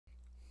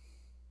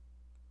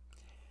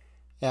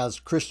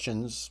As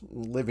Christians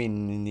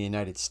living in the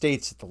United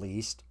States, at the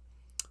least,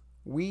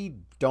 we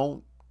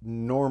don't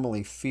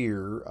normally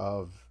fear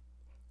of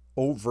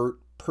overt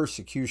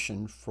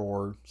persecution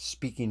for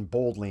speaking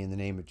boldly in the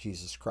name of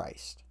Jesus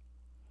Christ.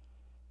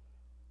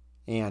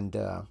 And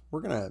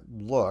we're going to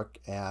look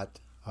at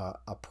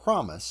a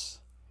promise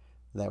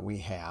that we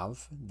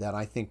have that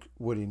I think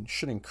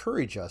should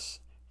encourage us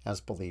as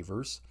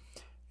believers,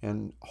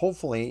 and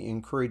hopefully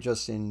encourage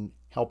us in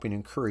helping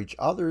encourage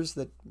others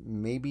that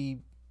maybe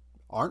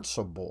aren't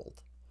so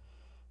bold.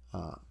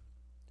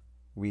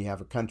 We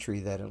have a country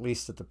that, at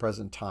least at the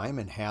present time,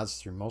 and has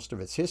through most of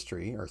its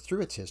history, or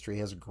through its history,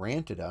 has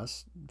granted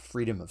us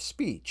freedom of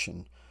speech,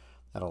 and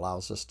that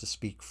allows us to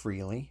speak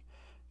freely,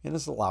 and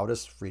has allowed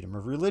us freedom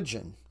of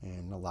religion,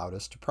 and allowed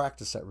us to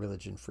practice that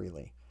religion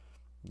freely.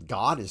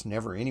 God is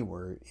never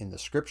anywhere in the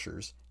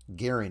scriptures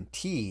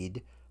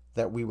guaranteed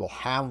that we will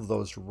have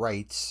those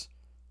rights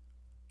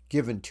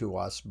given to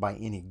us by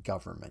any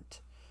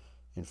government.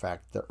 In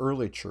fact, the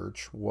early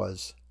church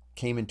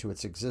came into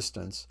its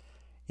existence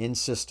in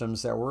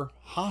systems that were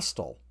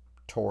hostile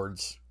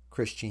towards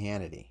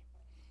Christianity.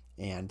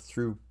 And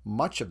through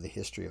much of the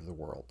history of the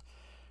world,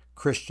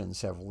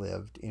 Christians have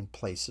lived in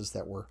places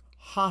that were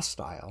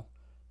hostile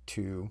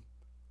to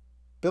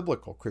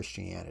biblical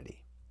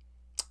Christianity.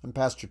 I'm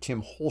Pastor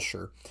Tim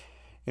Holscher,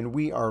 and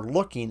we are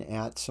looking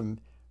at some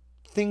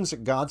things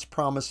that God's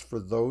promised for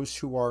those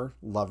who are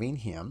loving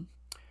Him.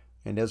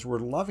 And as we're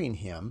loving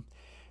Him,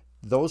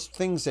 those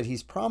things that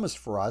He's promised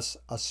for us,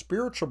 a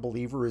spiritual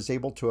believer is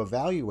able to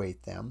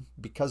evaluate them.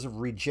 Because of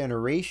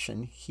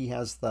regeneration, he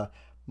has the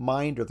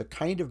mind, or the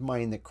kind of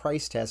mind that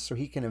Christ has, so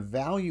he can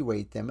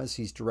evaluate them as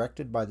he's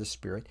directed by the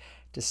Spirit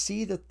to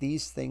see that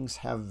these things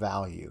have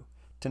value,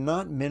 to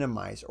not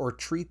minimize or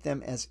treat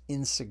them as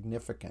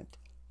insignificant,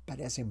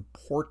 but as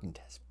important,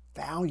 as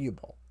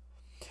valuable.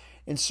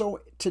 And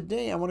so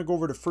today I want to go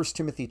over to 1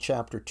 Timothy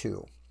chapter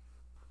 2.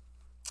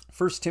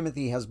 1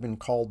 Timothy has been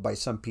called by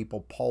some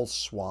people Paul's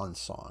swan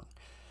song.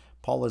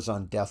 Paul is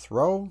on death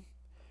row.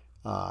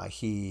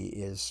 He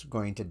is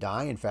going to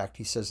die. In fact,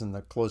 he says in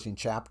the closing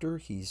chapter,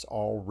 he's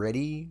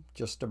already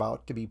just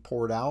about to be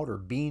poured out, or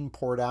being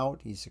poured out.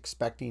 He's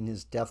expecting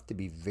his death to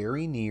be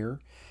very near.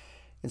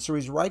 And so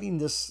he's writing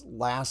this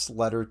last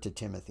letter to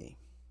Timothy,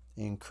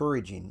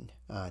 encouraging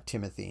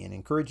Timothy, and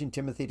encouraging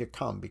Timothy to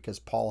come, because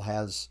Paul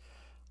has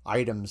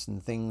items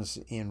and things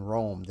in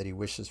Rome that he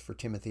wishes for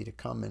Timothy to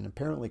come and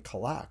apparently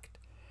collect.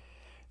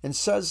 And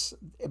says,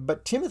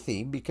 but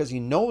Timothy, because he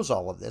knows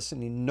all of this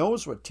and he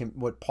knows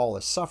what Paul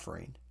is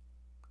suffering,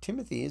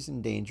 Timothy is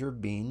in danger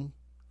of being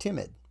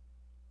timid.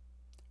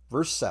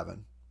 Verse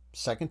 7,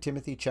 2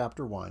 Timothy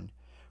chapter 1,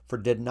 for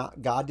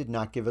God did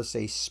not give us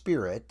a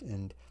spirit,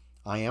 and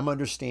I am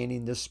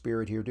understanding this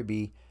spirit here to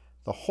be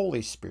the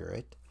Holy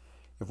Spirit.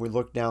 If we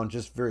look down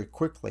just very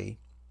quickly,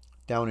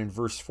 down in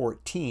verse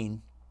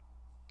 14,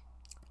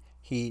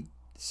 he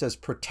says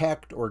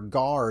protect or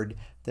guard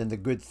then the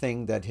good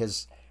thing that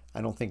has,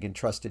 I don't think,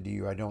 entrusted to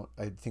you.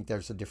 I think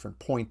there's a different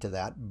point to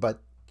that,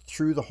 but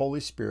through the Holy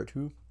Spirit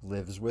who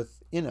lives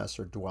within us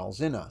or dwells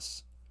in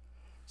us.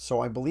 So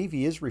I believe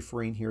he is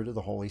referring here to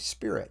the Holy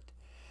Spirit.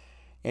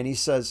 And he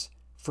says,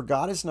 for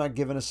God has not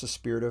given us a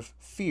spirit of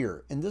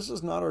fear. And this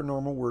is not our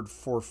normal word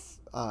for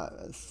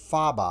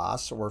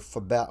phobos or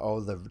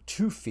phobeo,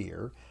 to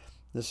fear.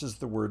 This is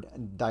the word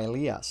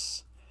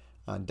dilias.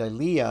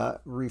 Dilia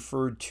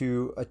referred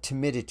to a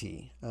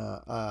timidity,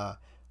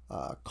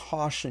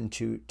 caution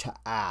to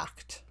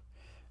act.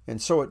 And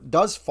so it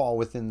does fall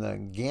within the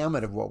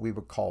gamut of what we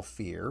would call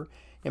fear.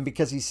 And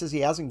because he says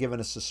he hasn't given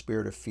us a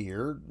spirit of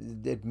fear,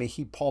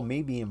 Paul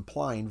may be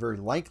implying very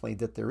likely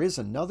that there is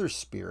another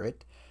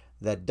spirit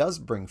that does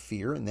bring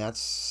fear, and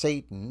that's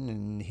Satan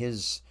and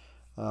his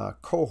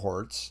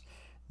cohorts.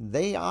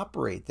 They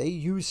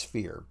use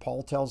fear.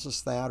 Paul tells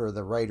us that, or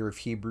the writer of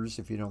Hebrews,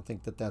 if you don't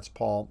think that that's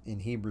Paul, in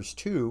Hebrews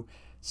 2,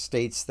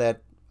 states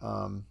that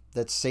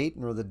that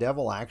Satan, or the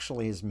devil,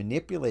 actually has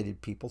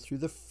manipulated people through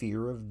the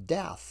fear of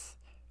death.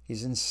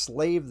 He's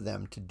enslaved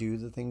them to do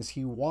the things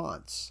he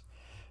wants.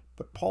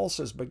 But Paul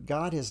says, but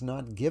God has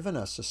not given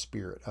us a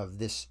spirit of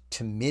this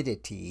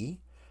timidity,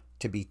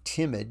 to be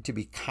timid, to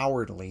be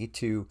cowardly,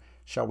 to,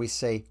 shall we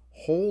say,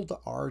 hold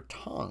our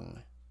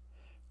tongue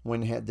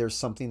when there's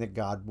something that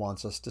God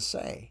wants us to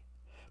say.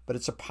 But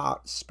it's a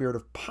spirit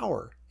of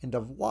power and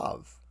of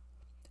love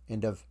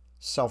and of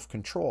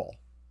self-control.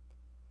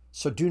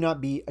 So do not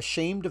be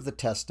ashamed of the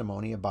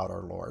testimony about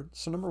our Lord.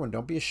 So number one,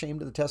 don't be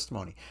ashamed of the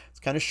testimony.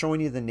 It's kind of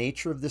showing you the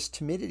nature of this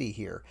timidity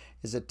here,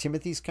 is that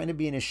Timothy's kind of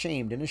being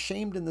ashamed, and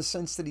ashamed in the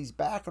sense that he's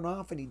backing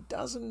off and he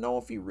doesn't know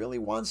if he really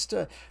wants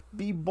to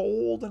be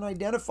bold and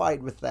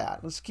identified with that.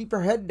 Let's keep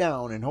our head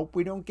down and hope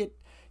we don't get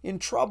in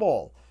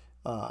trouble.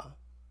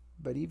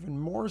 But even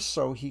more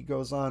so, he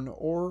goes on,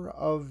 or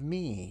of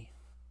me,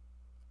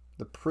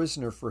 the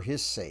prisoner for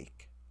his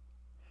sake.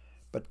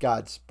 But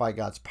by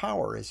God's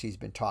power, as he's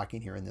been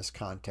talking here in this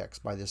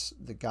context,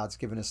 that God's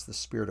given us the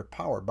spirit of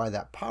power. By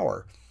that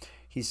power,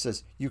 he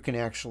says, you can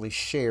actually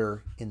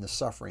share in the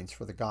sufferings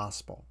for the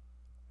gospel.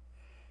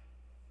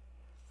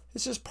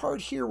 It's this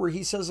part here where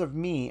he says of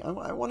me,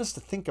 I want us to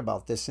think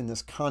about this in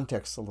this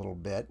context a little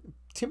bit.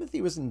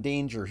 Timothy was in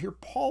danger. Here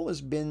Paul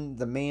has been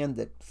the man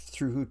that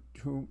through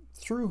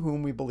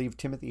whom we believe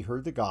Timothy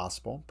heard the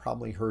gospel,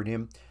 probably heard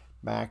him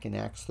back in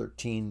Acts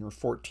 13 or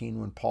 14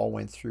 when Paul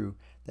went through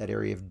that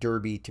area of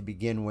Derbe to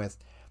begin with,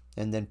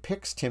 and then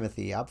picks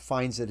Timothy up,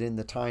 finds that in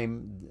the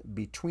time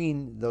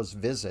between those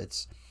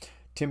visits,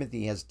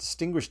 Timothy has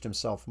distinguished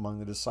himself among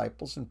the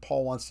disciples, and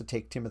Paul wants to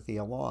take Timothy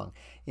along.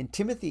 And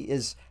Timothy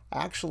is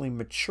actually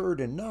matured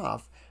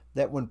enough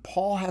that when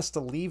Paul has to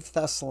leave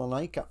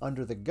Thessalonica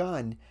under the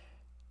gun,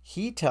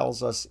 he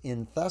tells us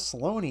in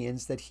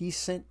Thessalonians that he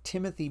sent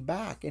Timothy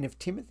back. And if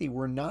Timothy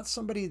were not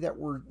somebody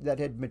that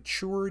had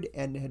matured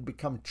and had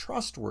become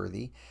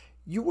trustworthy,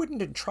 you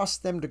wouldn't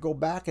entrust them to go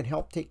back and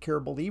help take care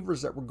of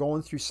believers that were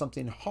going through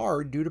something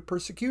hard due to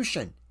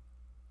persecution.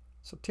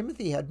 So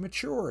Timothy had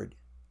matured.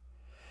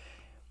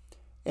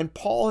 And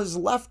Paul has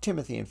left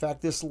Timothy. In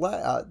fact,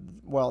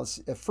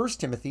 First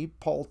Timothy,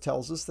 Paul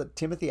tells us that,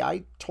 Timothy,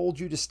 I told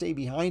you to stay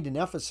behind in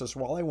Ephesus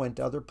while I went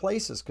to other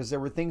places because there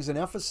were things in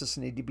Ephesus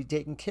that needed to be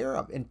taken care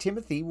of. And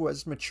Timothy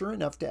was mature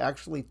enough to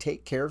actually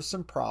take care of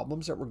some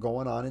problems that were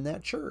going on in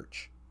that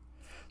church.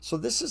 So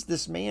this is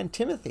this man,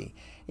 Timothy.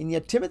 And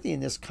yet Timothy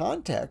in this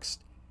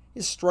context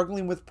is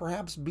struggling with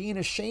perhaps being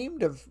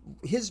ashamed of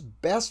his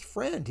best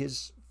friend,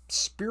 his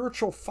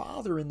spiritual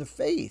father in the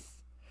faith.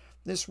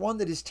 This one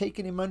that has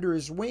taken him under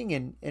his wing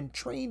and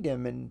trained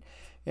him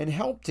and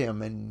helped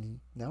him, and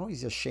now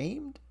he's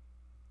ashamed?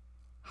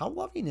 How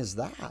loving is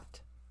that?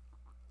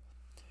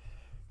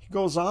 He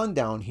goes on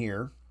down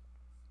here,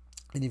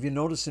 and if you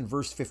notice in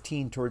verse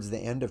 15 towards the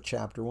end of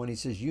chapter 1, he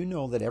says, you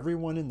know that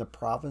everyone in the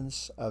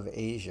province of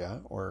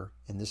Asia,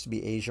 and this would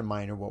be Asia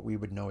Minor, what we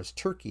would know as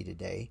Turkey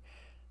today,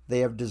 they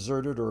have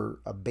deserted or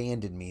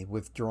abandoned me,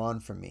 withdrawn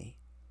from me,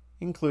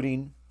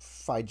 including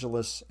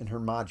Phygelus and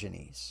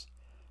Hermogenes.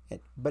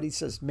 But he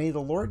says, may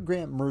the Lord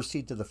grant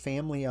mercy to the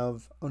family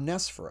of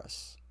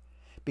Onesiphorus,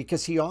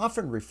 because he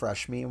often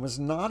refreshed me and was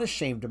not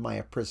ashamed of my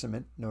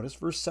imprisonment. Notice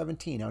verse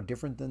 17, how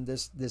different than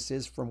this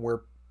is from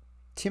where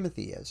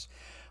Timothy is.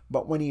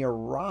 But when he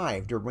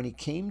arrived, or when he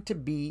came to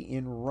be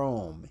in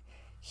Rome,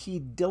 he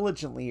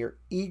diligently or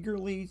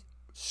eagerly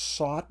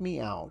sought me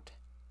out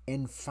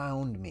and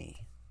found me.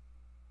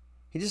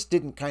 He just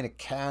didn't kind of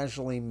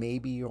casually,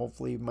 maybe,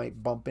 hopefully,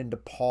 might bump into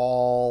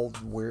Paul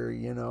where,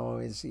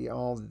 is he,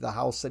 the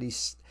house that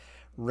he's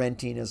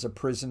renting as a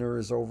prisoner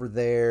is over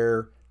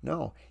there.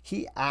 No,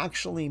 he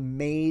actually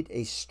made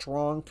a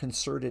strong,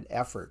 concerted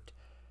effort.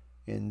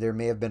 And there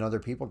may have been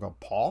other people go,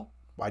 Paul,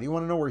 why do you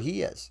want to know where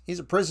he is? He's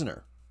a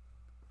prisoner.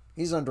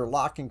 He's under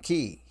lock and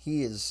key.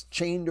 He is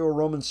chained to a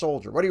Roman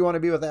soldier. What do you want to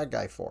be with that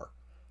guy for?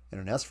 And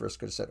Onesiphorus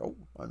could have said, oh,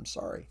 I'm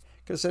sorry.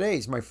 Could have said, hey,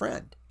 he's my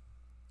friend.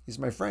 He's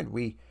my friend.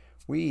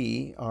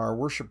 We are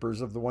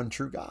worshipers of the one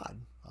true God.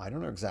 I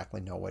don't exactly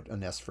know what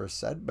Onesiphorus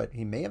said, but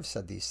he may have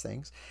said these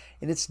things.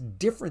 And it's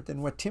different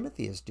than what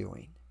Timothy is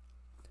doing.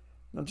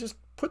 Now just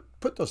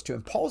put those two.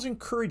 And Paul's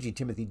encouraging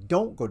Timothy,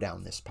 don't go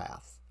down this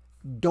path.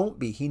 Don't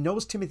be. He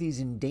knows Timothy's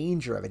in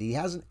danger of it. He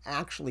hasn't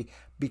actually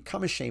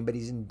become ashamed, but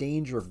he's in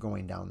danger of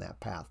going down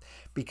that path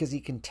because he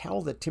can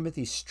tell that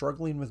Timothy's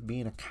struggling with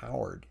being a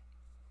coward,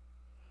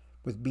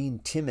 with being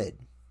timid,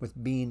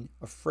 with being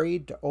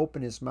afraid to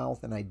open his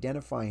mouth and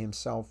identify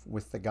himself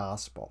with the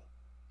gospel.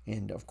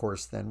 And of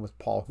course, then with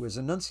Paul, who has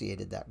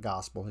enunciated that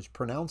gospel, has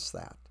pronounced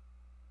that.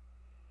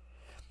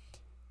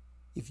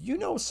 If you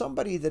know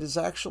somebody that is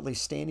actually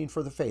standing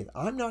for the faith,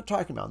 I'm not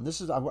talking about,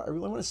 and I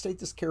really want to state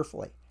this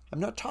carefully, I'm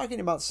not talking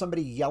about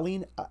somebody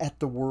yelling at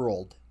the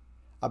world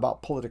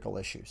about political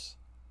issues.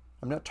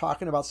 I'm not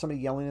talking about somebody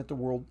yelling at the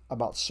world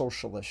about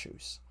social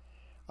issues.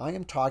 I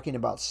am talking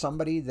about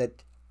somebody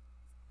that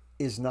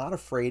is not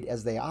afraid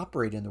as they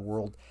operate in the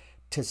world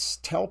to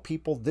tell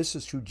people this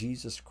is who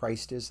Jesus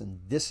Christ is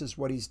and this is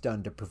what he's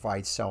done to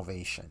provide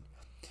salvation.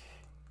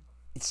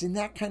 It's in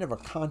that kind of a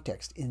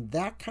context, in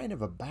that kind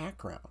of a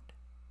background,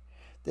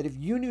 that if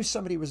you knew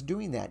somebody was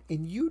doing that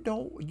and you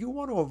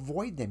want to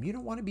avoid them, you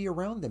don't want to be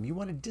around them, you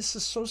want to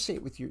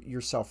disassociate with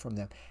yourself from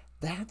them,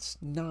 that's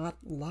not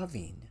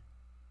loving.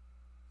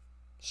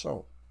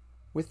 So,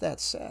 with that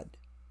said,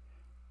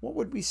 what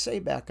would we say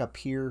back up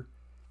here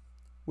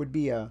would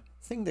be a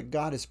thing that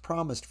God has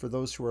promised for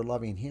those who are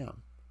loving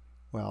him?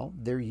 Well,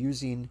 they're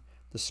using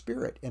the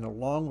Spirit, and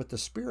along with the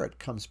Spirit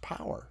comes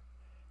power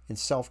and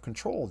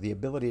self-control, the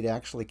ability to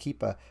actually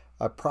keep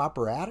a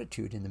proper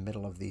attitude in the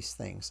middle of these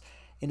things.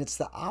 And it's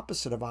the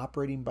opposite of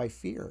operating by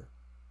fear.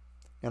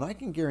 And I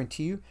can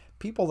guarantee you,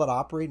 people that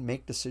operate and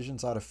make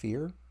decisions out of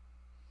fear,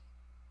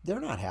 they're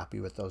not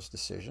happy with those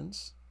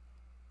decisions.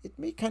 It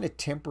may kind of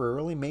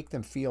temporarily make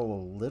them feel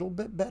a little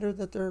bit better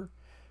that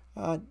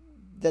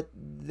that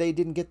they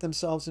didn't get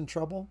themselves in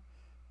trouble,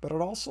 but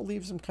it also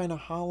leaves them kind of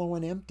hollow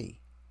and empty.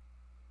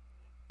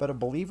 But a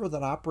believer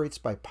that operates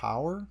by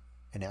power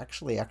and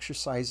actually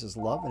exercises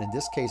love, and in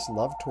this case,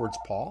 love towards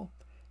Paul,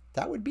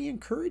 that would be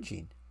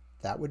encouraging.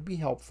 That would be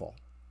helpful.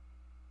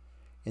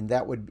 And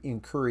that would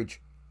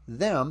encourage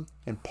them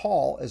and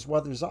Paul as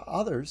well as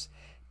others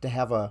to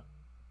have a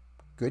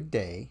good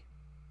day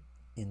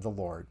in the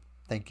Lord.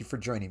 Thank you for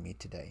joining me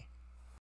today.